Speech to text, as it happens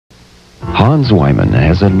Hans Wiemann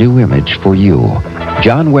has a new image for you.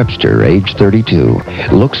 John Webster, age 32,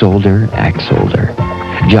 looks older, acts older.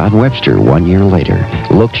 John Webster, 1 year later,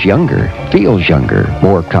 looks younger, feels younger,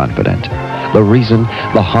 more confident. The reason?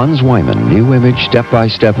 The Hans Wiemann new image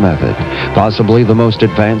step-by-step method. Possibly the most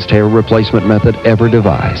advanced hair replacement method ever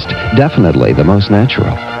devised. Definitely the most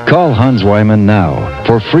natural. Call Hans Wiemann now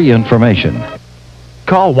for free information.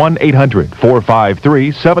 Call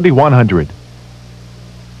 1-800-453-7100.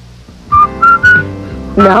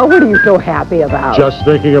 Now, what are you so happy about? Just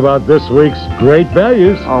thinking about this week's great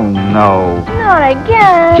values. Oh, no. Not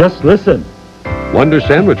again. Just listen. Wonder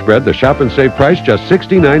Sandwich Bread, the Shop and Save price, just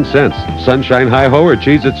 69 cents. Sunshine Hi-Ho or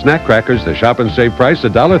Cheez-It Snack Crackers, the Shop and Save price,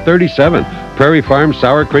 $1.37. Prairie Farm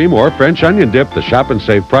Sour Cream or French Onion Dip, the Shop and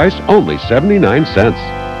Save price, only 79 cents.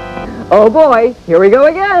 Oh, boy. Here we go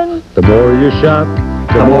again. The more you shop,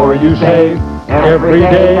 the more you save. Every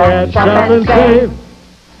day at Shop and Save.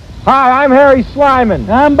 Hi, I'm Harry Slyman.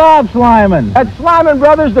 I'm Bob Slyman. At Slyman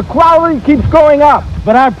Brothers, the quality keeps going up,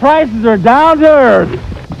 but our prices are down to earth.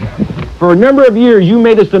 For a number of years, you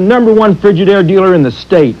made us the #1 Frigidaire dealer in the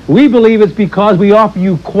state. We believe it's because we offer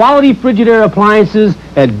you quality Frigidaire appliances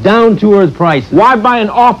at down-to-earth prices. Why buy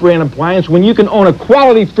an off-brand appliance when you can own a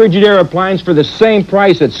quality Frigidaire appliance for the same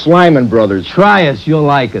price at Slyman Brothers? Try us, you'll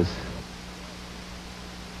like us.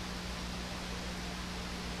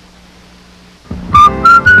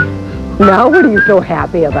 Now, what are you so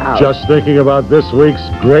happy about? Just thinking about this week's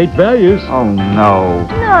great values. Oh, no.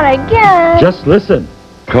 Not again. Just listen.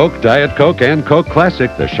 Coke, Diet Coke, and Coke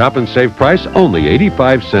Classic, the Shop and Save price, only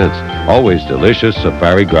 85 cents. Always delicious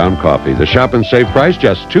Safari ground coffee. The Shop and Save price,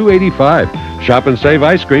 just $2.85. Shop and Save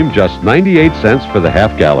ice cream, just 98 cents for the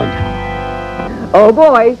half gallon. Oh,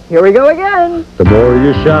 boy. Here we go again. The more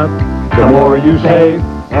you shop, the more you save.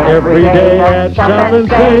 Every day at Shop and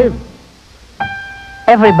Save.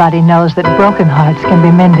 Everybody knows that broken hearts can be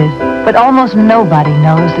mended, but almost nobody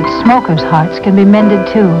knows that smokers' hearts can be mended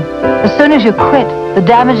too. As soon as you quit, the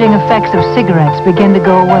damaging effects of cigarettes begin to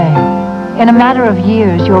go away. In a matter of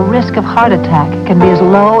years, your risk of heart attack can be as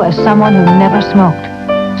low as someone who never smoked.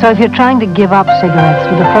 So if you're trying to give up cigarettes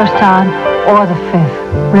for the first time or the 5th,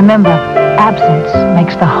 remember, absence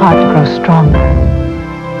makes the heart grow stronger.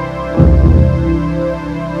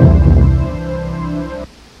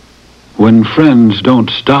 When friends don't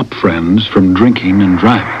stop friends from drinking and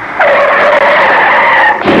driving.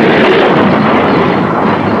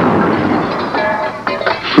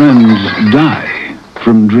 Friends die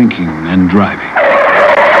from drinking and driving.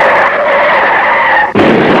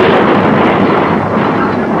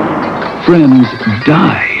 Friends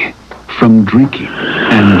die from drinking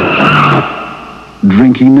and driving.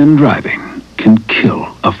 Drinking and driving can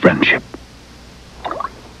kill a friendship.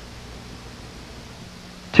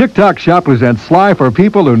 Tic-Toc Shop presents Sly for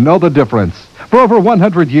people who know the difference. For over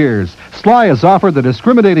 100 years, Sly has offered the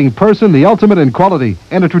discriminating person the ultimate in quality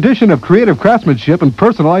and a tradition of creative craftsmanship and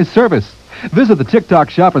personalized service. Visit the Tic-Toc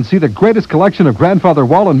Shop and see the greatest collection of grandfather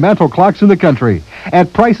wall and mantel clocks in the country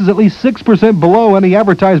at prices at least 6% below any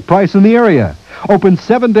advertised price in the area. Open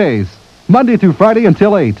 7 days, Monday through Friday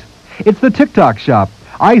until 8. It's the Tic-Toc Shop,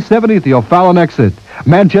 I-70 at the O'Fallon exit,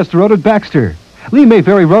 Manchester Road at Baxter, Lee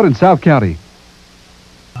Mayferry Road in South County.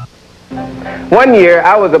 One year,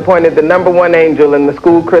 I was appointed the #1 angel in the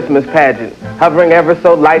school Christmas pageant, hovering ever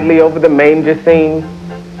so lightly over the manger scene.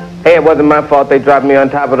 Hey, it wasn't my fault they dropped me on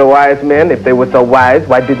top of the wise men. If they were so wise,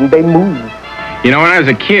 why didn't they move? You know, when I was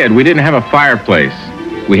a kid, we didn't have a fireplace.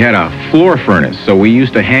 We had a floor furnace, so we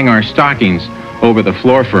used to hang our stockings over the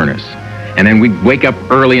floor furnace. And then we'd wake up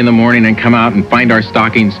early in the morning and come out and find our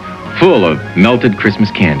stockings full of melted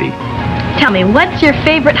Christmas candy. Tell me, what's your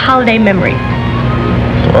favorite holiday memory?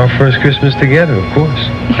 Our first Christmas together, of course.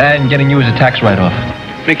 And getting you as a tax write-off.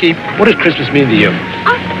 Mickey, what does Christmas mean to you?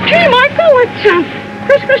 Gee, Michael, it's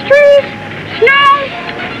Christmas trees, snow,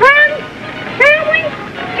 friends, family.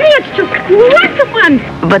 Gee, it's just lots of fun.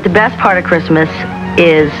 But the best part of Christmas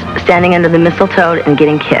is standing under the mistletoe and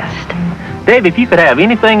getting kissed. Dave, if you could have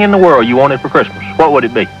anything in the world you wanted for Christmas, what would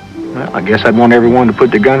it be? Well, I guess I'd want everyone to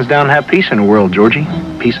put their guns down and have peace in the world, Georgie.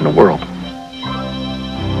 Peace in the world.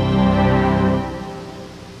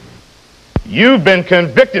 You've been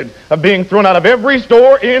convicted of being thrown out of every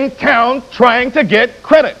store in town trying to get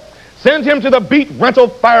credit. Send him to the Beat Rental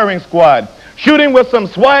Firing Squad. Shoot him with some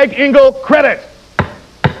Schweig Engel credit.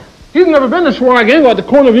 He's never been to Schweig Engel at the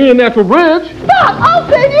corner of Union Natural Bridge. Stop! I'll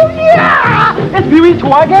send you! Yeah! It's Pee-wee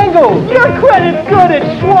Schweig Engel. Your credit's good at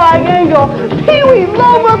Schweig Engel. Pee-wee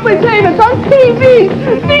low monthly payments on TVs,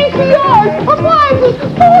 VCRs, appliances,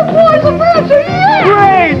 floors, and furniture. Yeah!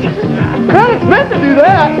 Great! Credit's meant to do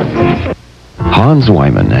that. Hans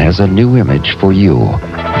Wiemann has a new image for you.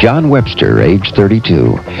 John Webster, age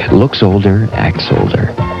 32, looks older, acts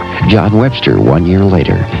older. John Webster, 1 year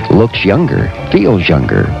later, looks younger, feels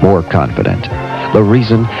younger, more confident. The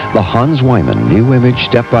reason? The Hans Wiemann New Image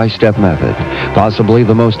Step-by-Step Method. Possibly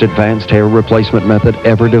the most advanced hair replacement method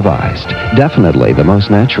ever devised. Definitely the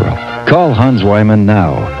most natural. Call Hans Wiemann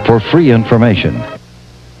now for free information.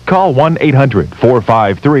 Call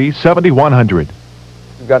 1-800-453-7100.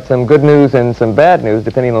 We've got some good news and some bad news,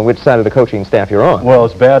 depending on which side of the coaching staff you're on. Well,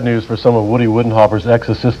 it's bad news for some of Woody Woodenhofer's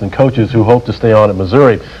ex-assistant coaches who hope to stay on at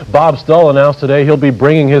Missouri. Bob Stull announced today he'll be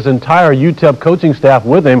bringing his entire UTEP coaching staff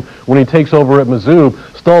with him when he takes over at Mizzou.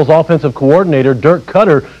 Stull's offensive coordinator, Dirk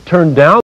Cutter, turned down